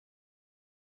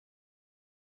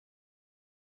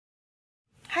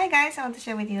Hi guys, I want to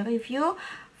share with you a review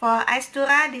for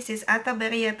Aestura. This is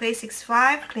Atobarrier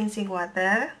 365 cleansing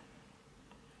water,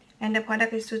 and the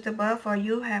product is suitable for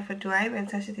you who have a dry and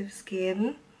sensitive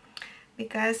skin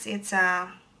because it's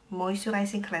a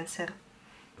moisturizing cleanser.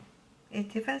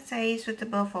 It even says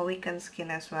suitable for weakened skin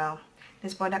as well.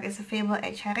 This product is available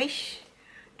at Charis.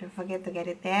 Don't forget to get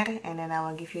it there, and then I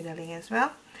will give you the link as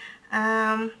well.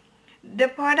 The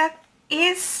product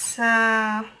is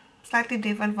slightly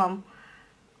different from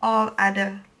all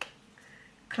other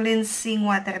cleansing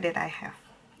water that I have.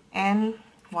 And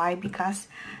why? Because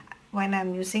when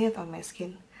I'm using it on my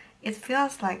skin, it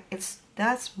feels like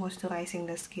that's moisturizing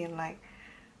the skin. Like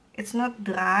it's not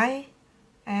dry,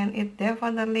 and it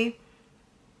definitely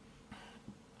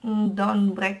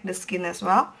don't break the skin as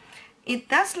well. It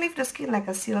does leave the skin like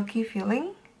a silky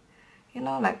feeling, you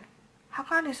know, like how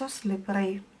come it's so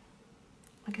slippery,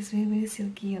 like it's really, really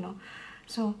silky, you know.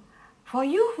 So for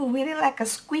you who really like a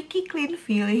squeaky clean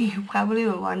feeling, you probably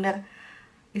will wonder,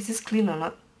 is this clean or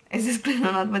not? Is this clean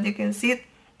or not? But you can see it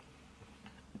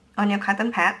on your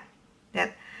cotton pad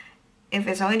that if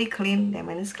it's already clean, then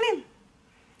it's clean.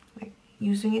 Like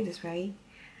using it is very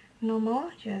normal.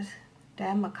 Just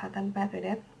damp a cotton pad with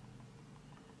it.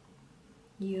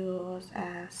 Use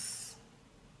as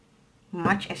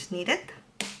much as needed.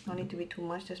 No need to be too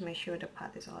much. Just make sure the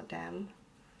pad is all damp.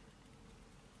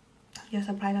 Just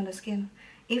apply it on the skin.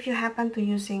 If you happen to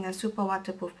using a super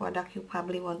waterproof product, you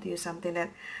probably want to use something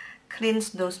that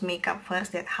cleans those makeup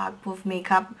first, that hard proof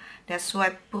makeup, that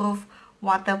sweat proof,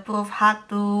 waterproof, hard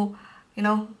to, you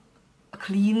know,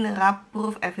 clean, rub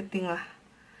proof, everything lah.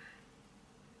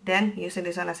 Then using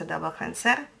this one as a double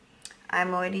cleanser.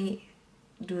 I'm already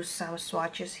do some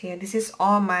swatches here. This is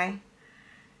all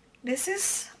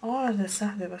of the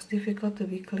stuff that was difficult to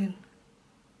be clean.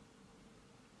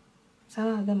 Some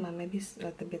of them are maybe a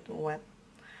little bit wet.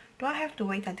 Do I have to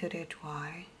wait until they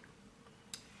dry?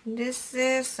 This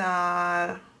is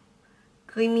a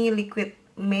creamy liquid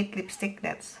matte lipstick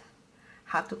that's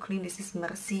hard to clean. This is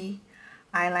Mercy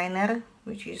eyeliner,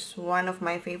 which is one of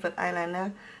my favorite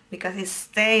eyeliner because it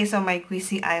stays on my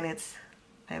greasy eyelids.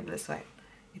 Fabulous, right?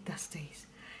 It does stays.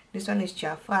 This one is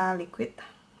Jafra liquid.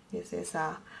 This is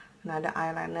another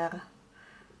eyeliner,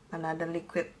 another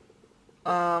liquid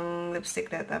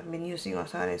lipstick that I've been using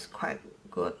also, and it's quite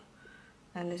good.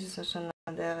 And this is also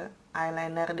another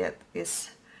eyeliner that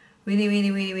is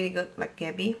really good, like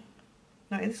Gabby.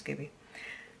 No, it is Gabby.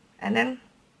 And then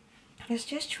let's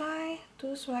just try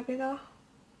to swipe it off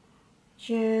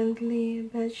gently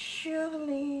but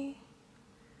surely.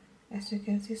 As you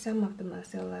can see, some of them are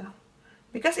still left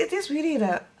because it is really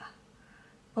the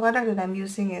product that I'm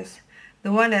using is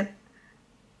the one that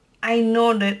I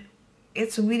know that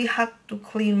it's really hard to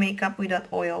clean makeup without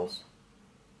oils.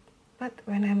 But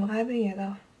when I'm rubbing it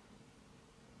off,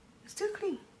 it's still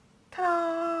clean.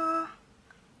 Ta-da!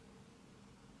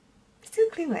 Still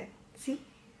clean, right? See?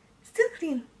 Still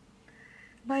clean.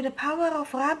 By the power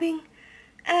of rubbing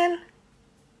and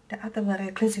the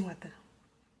Atobarrier cleansing water.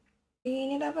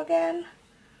 Clean it up again.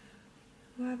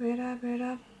 Rub it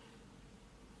up.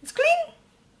 It's clean!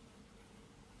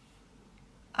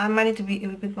 I might need to be a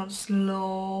little bit more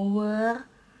slower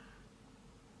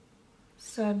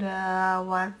so the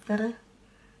water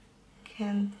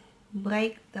can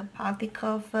break the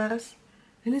particle first,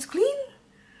 and it's clean.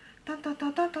 Dun, dun,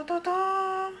 dun, dun, dun, dun,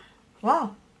 dun.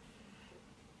 Wow,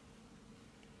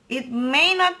 it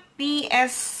may not be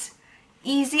as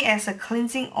easy as a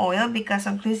cleansing oil because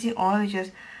some cleansing oil is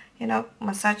just, you know,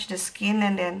 massage the skin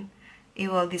and then it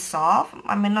will dissolve.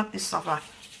 I mean, not dissolve,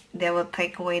 they will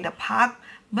take away the part.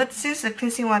 But since the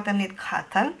cleansing water need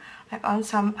cotton, like on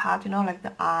some part, you know, like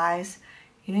the eyes,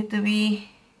 you need to be,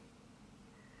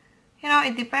 you know,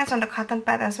 it depends on the cotton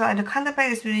pad as well. And the cotton pad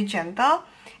is really gentle,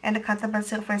 and the cotton pad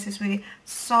surface is really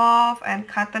soft and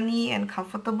cottony and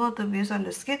comfortable to use on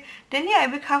the skin. Then yeah,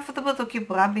 it'll be comfortable to keep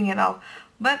rubbing it off.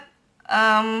 But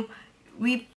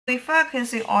we prefer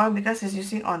cleansing oil because it's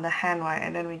using on the hand, right?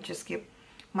 And then we just keep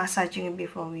massaging it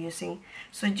before we using.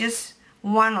 So just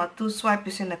 1 or 2 swipes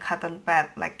using the cotton pad,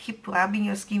 like keep rubbing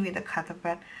your skin with the cotton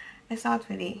pad. It's not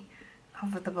really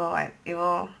comfortable, right? It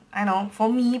will, I know,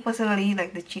 for me personally,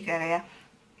 like the cheek area,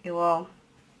 it will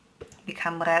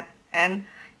become red and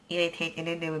irritate, and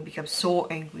then they will become so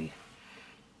angry.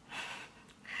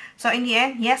 So in the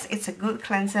end, yes, it's a good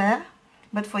cleanser,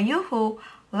 but for you who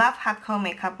love hardcore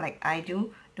makeup like I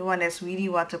do, the one that's really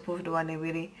waterproof, the one that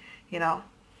really, you know,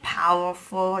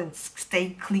 powerful and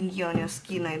stay clingy on your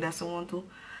skin, like doesn't want to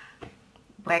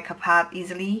break apart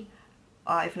easily,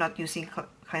 or if not using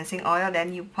cleansing oil,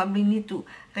 then you probably need to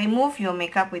remove your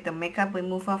makeup with the makeup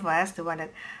remover first, the one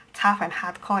that tough and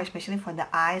hardcore, especially for the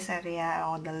eyes area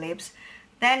or the lips.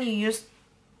 Then you use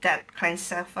that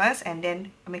cleanser first, and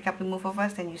then makeup remover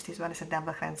first, then use this one as a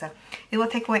double cleanser. It will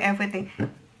take away everything.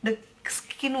 The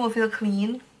skin will feel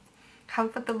clean,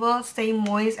 comfortable, stay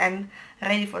moist, and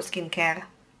ready for skincare.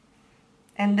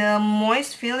 And the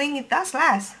moist feeling, it does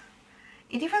last.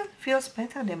 It even feels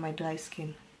better than my dry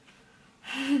skin.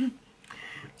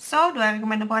 So, do I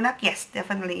recommend the product? Yes,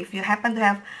 definitely. If you happen to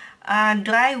have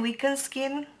dry, weakened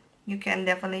skin, you can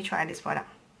definitely try this product.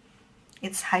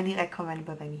 It's highly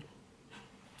recommendable by me.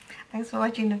 Thanks for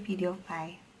watching the video.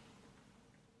 Bye.